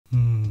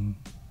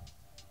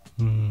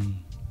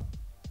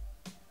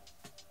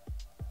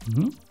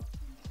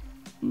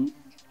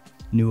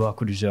New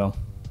Acqua di Gio.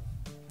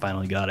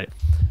 Finally got it.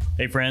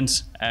 Hey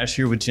friends, Ash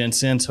here with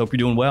Gents. Hope you're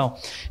doing well.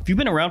 If you've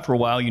been around for a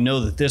while, you know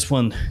that this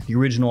one, the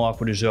original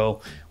Acqua di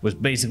Gio, was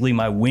basically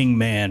my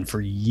wingman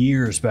for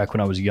years back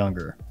when I was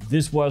younger.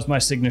 This was my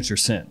signature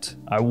scent.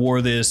 I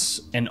wore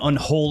this an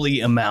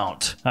unholy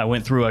amount. I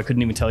went through, I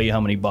couldn't even tell you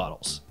how many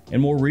bottles.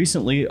 And more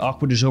recently,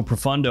 Acqua di Gio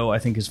Profundo I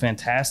think is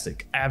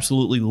fantastic.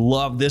 Absolutely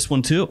love this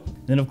one too.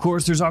 Then of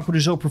course there's Acqua di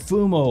Gio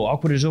Profumo,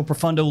 Acqua di Gio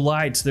Profundo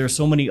Lights. There are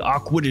so many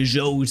Acqua di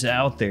Gios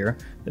out there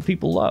that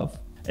people love.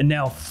 And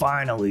now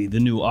finally, the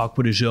new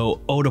Acqua di Gio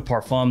Eau de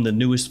Parfum, the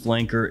newest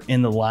flanker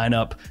in the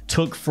lineup.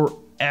 Took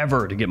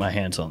forever to get my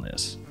hands on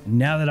this.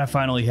 Now that I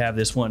finally have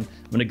this one,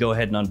 I'm gonna go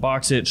ahead and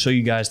unbox it, show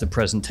you guys the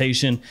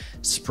presentation,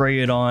 spray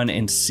it on,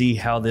 and see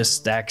how this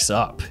stacks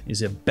up.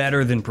 Is it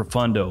better than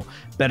Profundo,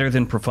 better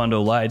than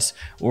Profundo Lights,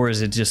 or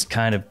is it just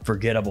kind of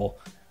forgettable?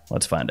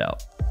 Let's find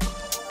out.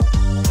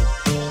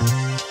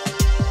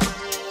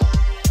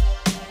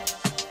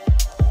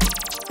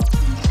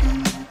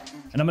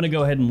 And I'm gonna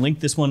go ahead and link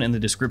this one in the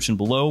description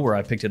below where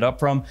I picked it up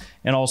from,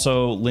 and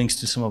also links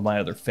to some of my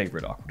other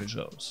favorite Acqua di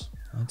Gios.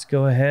 Let's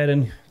go ahead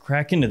and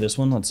crack into this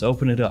one. Let's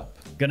open it up.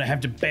 Gonna have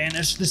to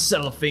banish the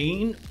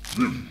cellophane.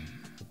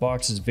 The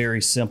box is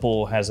very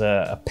simple, has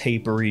a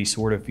papery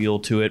sort of feel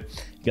to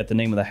it. You got the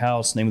name of the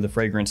house, name of the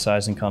fragrance,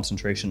 size and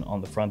concentration on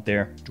the front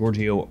there.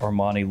 Giorgio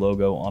Armani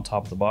logo on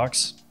top of the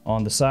box.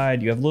 On the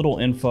side, you have little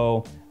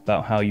info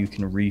about how you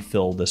can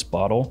refill this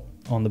bottle.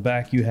 On the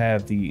back, you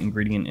have the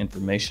ingredient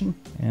information,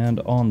 and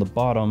on the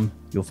bottom,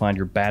 you'll find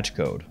your batch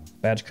code.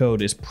 Batch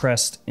code is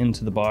pressed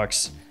into the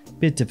box.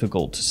 Bit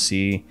difficult to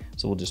see,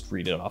 so we'll just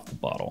read it off the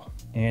bottle.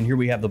 And here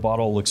we have the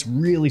bottle. Looks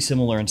really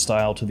similar in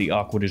style to the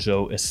Acqua di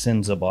Gio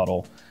Essenza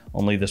bottle,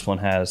 only this one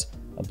has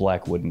a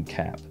black wooden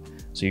cap.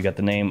 So you got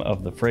the name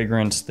of the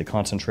fragrance, the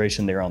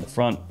concentration there on the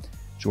front,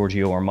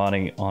 Giorgio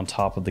Armani on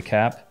top of the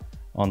cap.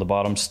 On the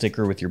bottom,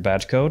 sticker with your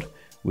batch code,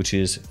 which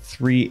is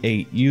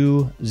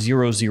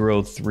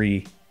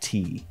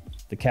 38U003T.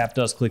 The cap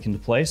does click into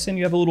place, and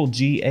you have a little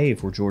GA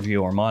for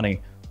Giorgio Armani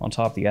on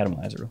top of the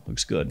atomizer.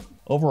 Looks good.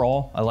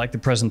 Overall, I like the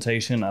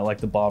presentation. I like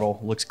the bottle.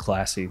 Looks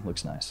classy,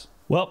 looks nice.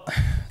 Well,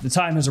 the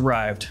time has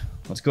arrived.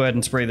 Let's go ahead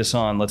and spray this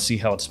on. Let's see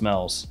how it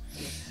smells.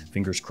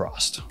 Fingers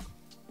crossed.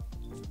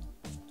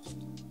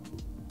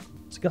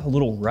 It's got a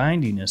little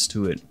rindiness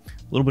to it.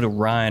 A little bit of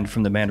rind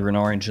from the mandarin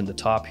orange in the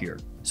top here.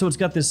 So it's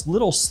got this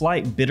little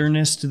slight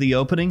bitterness to the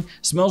opening.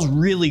 Smells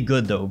really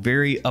good though.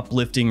 Very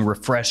uplifting,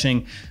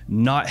 refreshing,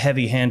 not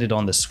heavy-handed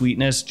on the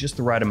sweetness, just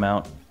the right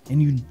amount. And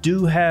you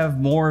do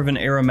have more of an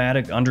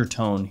aromatic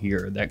undertone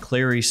here, that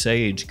clary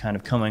sage kind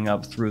of coming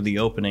up through the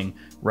opening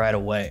right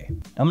away.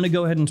 I'm gonna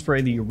go ahead and spray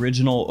the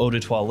original Eau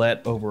de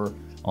Toilette over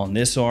on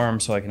this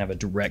arm so I can have a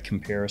direct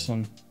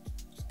comparison.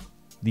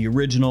 The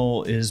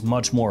original is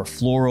much more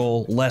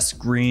floral, less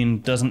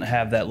green, doesn't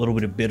have that little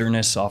bit of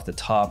bitterness off the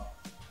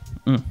top.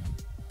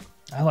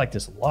 I like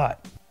this a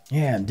lot.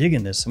 Yeah, I'm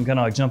digging this. I'm kind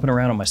of like jumping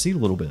around on my seat a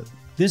little bit.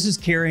 This is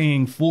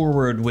carrying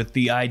forward with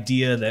the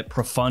idea that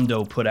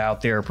Profundo put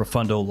out there,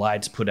 Profundo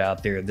Lights put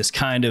out there, this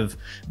kind of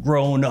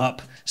grown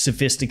up,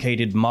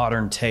 sophisticated,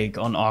 modern take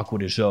on Acqua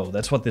di Gio.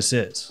 That's what this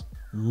is.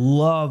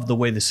 Love the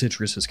way the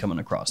citrus is coming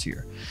across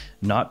here.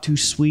 Not too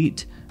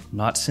sweet,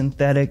 not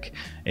synthetic.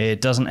 It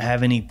doesn't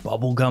have any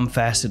bubblegum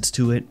facets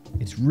to it.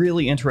 It's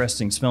really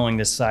interesting smelling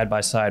this side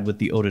by side with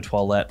the Eau de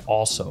Toilette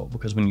also,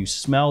 because when you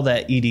smell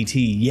that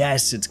EDT,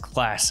 yes, it's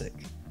classic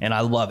and I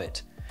love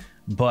it,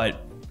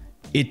 but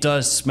it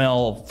does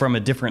smell from a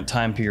different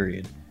time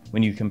period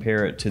when you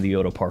compare it to the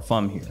Eau de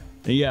Parfum here.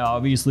 Yeah,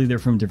 obviously they're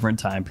from different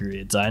time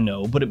periods, I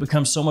know, but it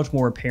becomes so much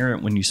more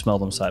apparent when you smell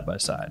them side by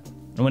side.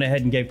 I went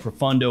ahead and gave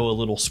Profundo a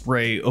little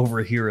spray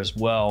over here as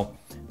well,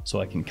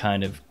 so I can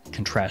kind of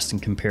contrast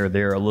and compare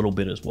there a little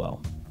bit as well.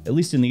 At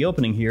least in the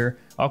opening here,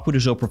 Acqua di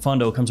Gio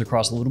Profundo comes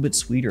across a little bit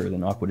sweeter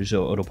than Acqua di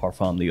Gio Eau de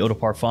Parfum. The Eau de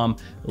Parfum,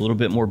 a little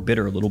bit more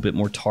bitter, a little bit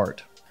more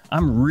tart.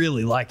 I'm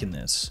really liking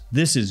this.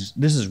 This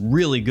is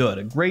really good.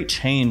 A great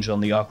change on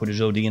the Acqua di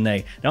Gio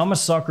DNA. Now I'm a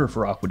sucker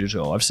for Acqua di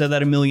Gio. I've said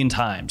that a million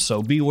times,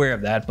 so be aware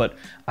of that, but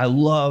I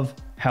love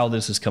how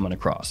this is coming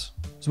across.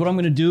 So what I'm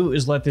gonna do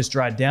is let this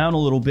dry down a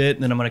little bit,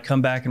 and then I'm gonna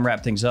come back and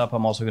wrap things up.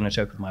 I'm also gonna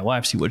check with my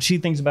wife, see what she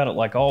thinks about it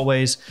like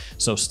always.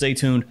 So stay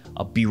tuned,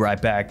 I'll be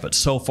right back. But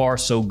so far,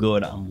 so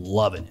good, I'm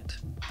loving it.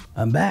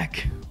 I'm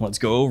back, let's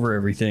go over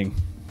everything.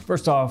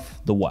 First off,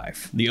 the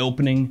wife. The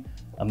opening,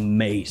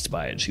 amazed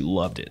by it, she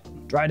loved it.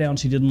 Dry down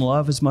she didn't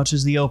love as much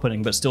as the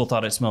opening, but still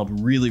thought it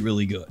smelled really,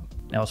 really good.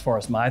 Now, as far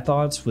as my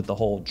thoughts with the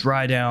whole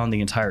dry down,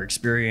 the entire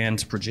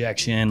experience,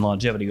 projection,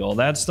 longevity, all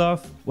that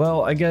stuff,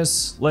 well, I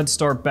guess let's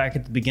start back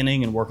at the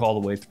beginning and work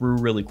all the way through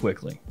really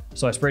quickly.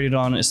 So I sprayed it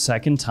on a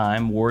second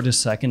time, wore it a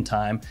second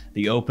time.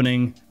 The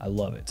opening, I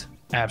love it.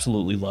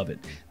 Absolutely love it.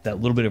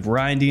 That little bit of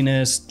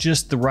rindiness,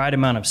 just the right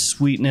amount of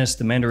sweetness.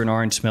 The mandarin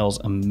orange smells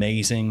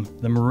amazing.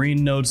 The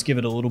marine notes give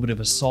it a little bit of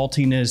a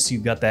saltiness.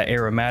 You've got that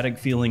aromatic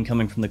feeling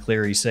coming from the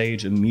clary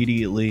sage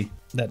immediately.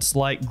 That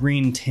slight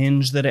green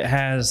tinge that it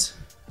has,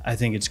 I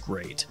think it's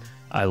great.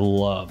 I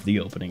love the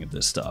opening of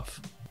this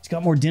stuff.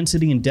 got more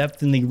density and depth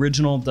than the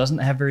original. Doesn't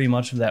have very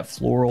much of that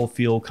floral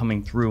feel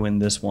coming through in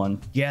this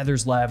one. Yeah,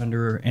 there's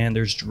lavender and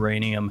there's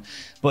geranium,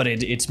 but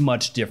it's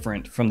much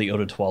different from the Eau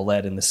de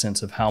Toilette in the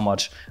sense of how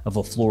much of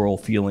a floral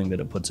feeling that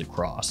it puts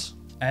across.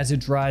 As it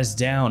dries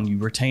down, you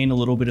retain a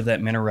little bit of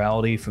that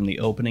minerality from the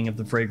opening of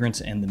the fragrance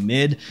and the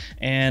mid,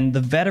 and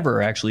the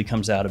vetiver actually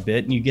comes out a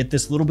bit, and you get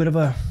this little bit of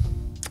a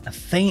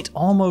faint,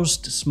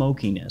 almost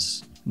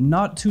smokiness.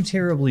 Not too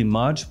terribly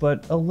much,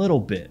 but a little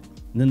bit.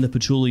 And then the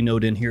patchouli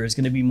note in here is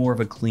going to be more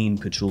of a clean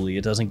patchouli.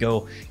 It doesn't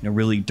go,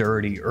 really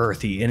dirty,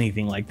 earthy,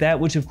 anything like that,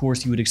 which of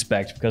course you would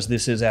expect because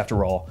this is,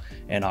 after all,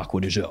 an Acqua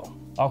di Gio.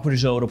 Acqua di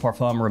Gio Eau de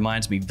Parfum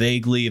reminds me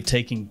vaguely of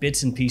taking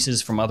bits and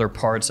pieces from other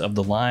parts of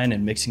the line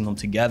and mixing them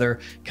together,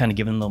 kind of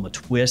giving them a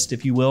twist,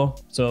 if you will.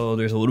 So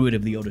there's a little bit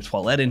of the Eau de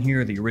Toilette in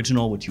here, the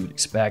original, which you would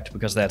expect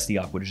because that's the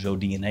Acqua di Gio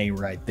DNA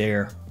right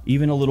there.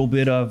 Even a little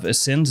bit of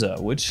Essenza,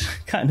 which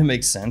kind of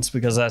makes sense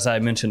because, as I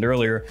mentioned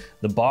earlier,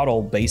 the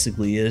bottle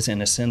basically is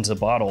an Essenza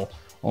bottle,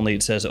 only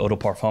it says Eau de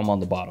Parfum on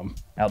the bottom,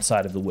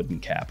 outside of the wooden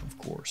cap, of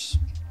course.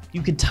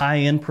 You could tie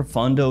in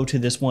Profundo to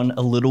this one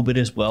a little bit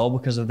as well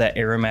because of that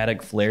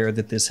aromatic flair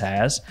that this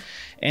has,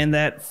 and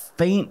that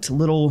faint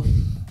little,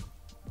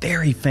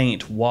 very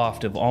faint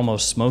waft of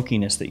almost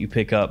smokiness that you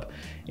pick up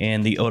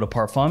in the Eau de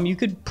Parfum. You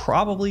could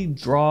probably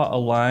draw a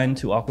line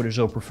to Acqua di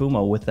Gio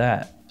Profumo with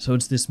that. So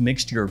it's this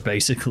mixture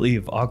basically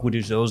of Acqua di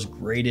Gio's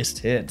greatest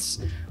hits,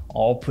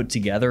 all put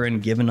together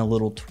and given a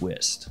little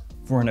twist.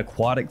 For an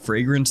aquatic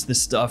fragrance, this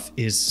stuff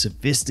is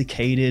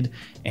sophisticated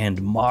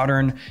and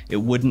modern. It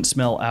wouldn't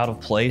smell out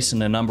of place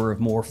in a number of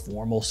more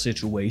formal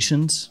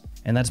situations.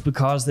 And that's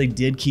because they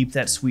did keep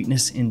that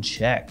sweetness in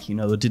check.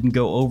 It didn't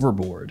go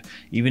overboard.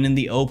 Even in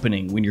the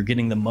opening, when you're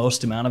getting the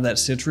most amount of that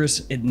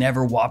citrus, it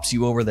never whops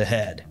you over the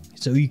head.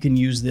 So you can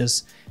use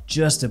this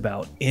just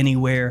about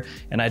anywhere.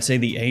 And I'd say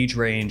the age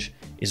range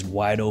is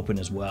wide open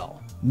as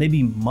well.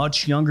 Maybe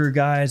much younger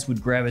guys would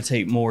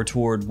gravitate more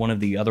toward one of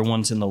the other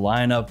ones in the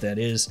lineup that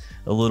is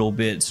a little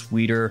bit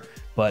sweeter,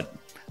 but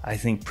I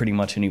think pretty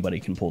much anybody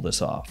can pull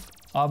this off.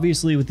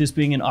 Obviously, with this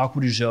being an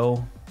Acqua di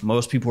Gio,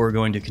 most people are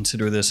going to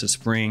consider this a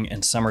spring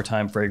and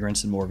summertime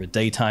fragrance and more of a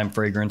daytime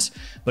fragrance,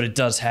 but it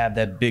does have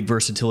that big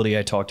versatility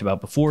I talked about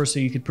before, so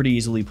you could pretty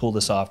easily pull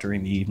this off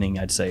during the evening,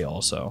 I'd say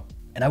also.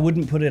 And I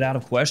wouldn't put it out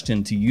of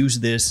question to use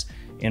this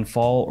in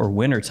fall or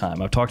winter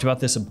time. I've talked about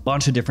this a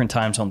bunch of different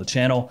times on the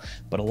channel,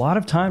 but a lot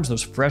of times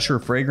those fresher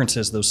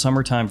fragrances, those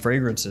summertime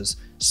fragrances,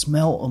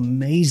 smell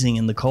amazing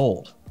in the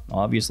cold.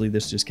 Obviously,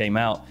 this just came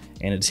out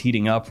and it's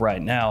heating up right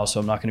now, so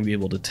I'm not going to be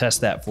able to test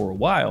that for a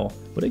while,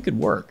 but it could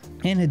work.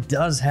 And it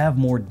does have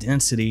more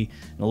density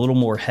and a little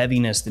more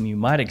heaviness than you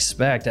might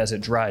expect as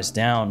it dries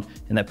down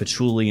and that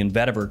patchouli and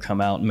vetiver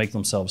come out and make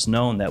themselves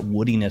known. That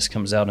woodiness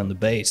comes out in the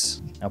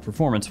base. Now,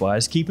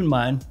 performance-wise, keep in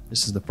mind,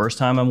 this is the first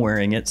time I'm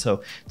wearing it,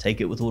 so take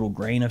it with a little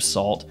grain of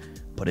salt,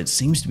 but it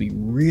seems to be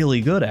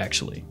really good,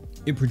 actually.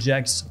 It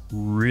projects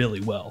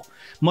really well.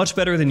 Much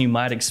better than you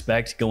might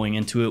expect going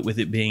into it with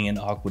it being an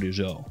Acqua di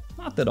Gio.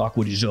 Not that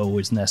Acqua di Gio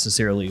is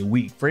necessarily a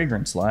weak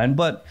fragrance line,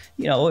 but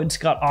it's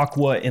got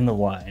aqua in the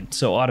line.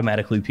 So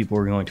automatically people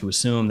are going to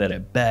assume that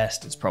at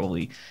best it's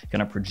probably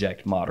gonna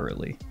project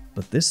moderately.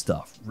 But this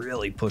stuff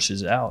really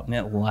pushes out and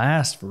it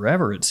lasts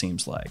forever, it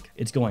seems like.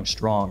 It's going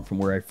strong from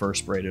where I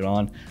first sprayed it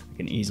on. I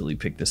can easily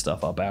pick this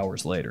stuff up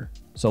hours later.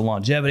 So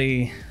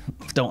longevity,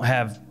 don't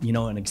have,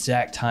 an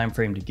exact time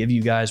frame to give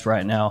you guys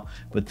right now,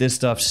 but this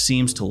stuff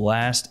seems to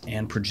last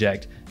and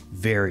project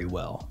very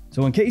well.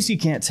 So in case you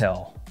can't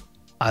tell,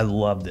 I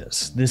love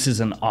this. This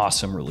is an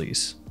awesome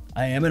release.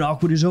 I am an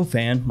Acqua di Gio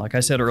fan, like I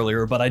said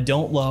earlier, but I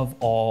don't love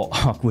all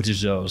Acqua di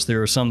Gios.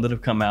 There are some that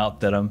have come out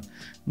that I'm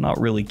not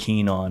really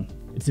keen on.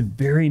 It's a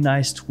very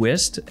nice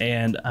twist,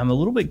 and I'm a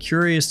little bit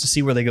curious to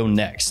see where they go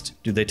next.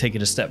 Do they take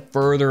it a step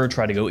further, or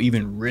try to go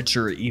even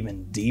richer,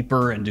 even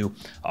deeper, and do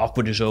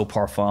Acqua di Gio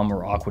Parfum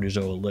or Acqua di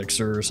Gio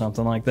Elixir or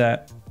something like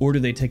that? Or do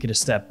they take it a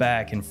step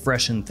back and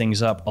freshen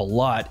things up a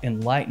lot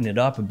and lighten it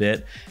up a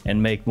bit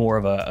and make more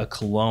of a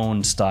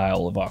cologne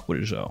style of Acqua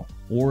di Gio?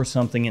 Or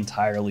something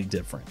entirely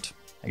different?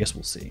 I guess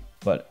we'll see.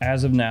 But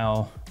as of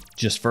now,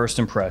 just first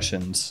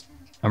impressions,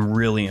 I'm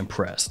really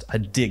impressed. I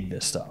dig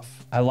this stuff.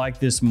 I like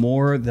this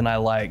more than I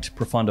liked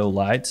Profundo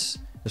Lights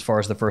as far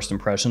as the first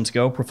impressions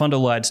go. Profundo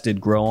Lights did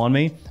grow on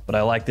me, but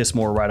I like this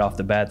more right off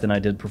the bat than I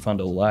did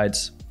Profundo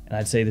Lights. And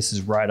I'd say this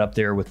is right up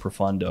there with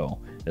Profundo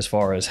as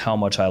far as how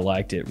much I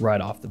liked it right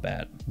off the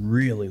bat.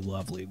 Really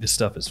lovely. This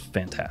stuff is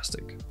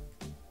fantastic.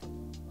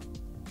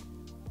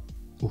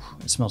 Ooh,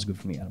 it smells good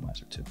from the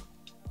atomizer too.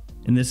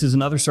 And this is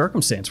another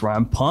circumstance where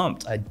I'm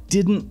pumped. I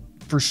didn't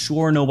for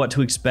sure know what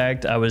to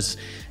expect. I was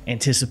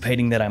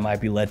anticipating that I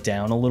might be let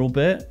down a little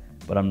bit,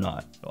 but I'm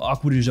not.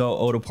 Acqua di Gio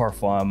Eau de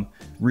Parfum,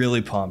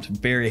 really pumped.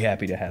 Very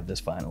happy to have this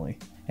finally.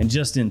 And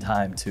just in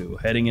time too.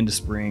 Heading into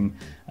spring,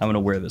 I'm gonna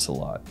wear this a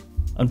lot.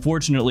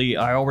 Unfortunately,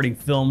 I already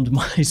filmed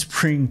my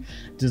spring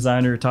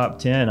designer top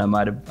 10. I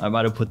might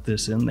have put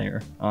this in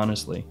there,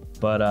 honestly.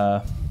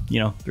 But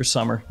there's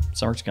summer.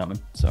 Summer's coming.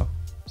 So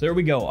there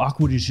we go.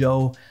 Acqua di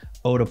Gio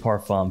Eau de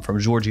Parfum from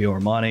Giorgio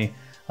Armani.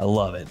 I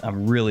love it.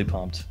 I'm really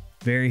pumped.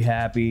 very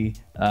happy.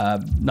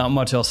 Not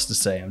much else to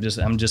say. I'm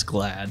just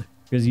glad,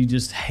 because you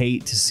just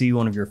hate to see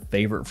one of your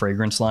favorite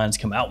fragrance lines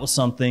come out with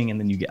something and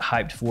then you get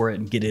hyped for it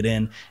and get it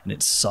in and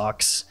it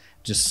sucks.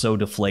 Just so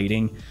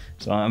deflating.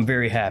 So I'm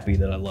very happy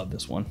that I love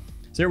this one.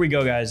 So there we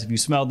go, guys. If you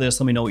smelled this,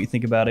 let me know what you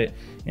think about it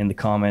in the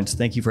comments.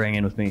 Thank you for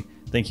hanging with me.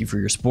 Thank you for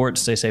your support.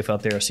 Stay safe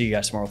out there. I'll see you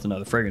guys tomorrow with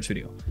another fragrance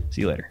video.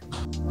 See you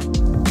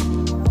later.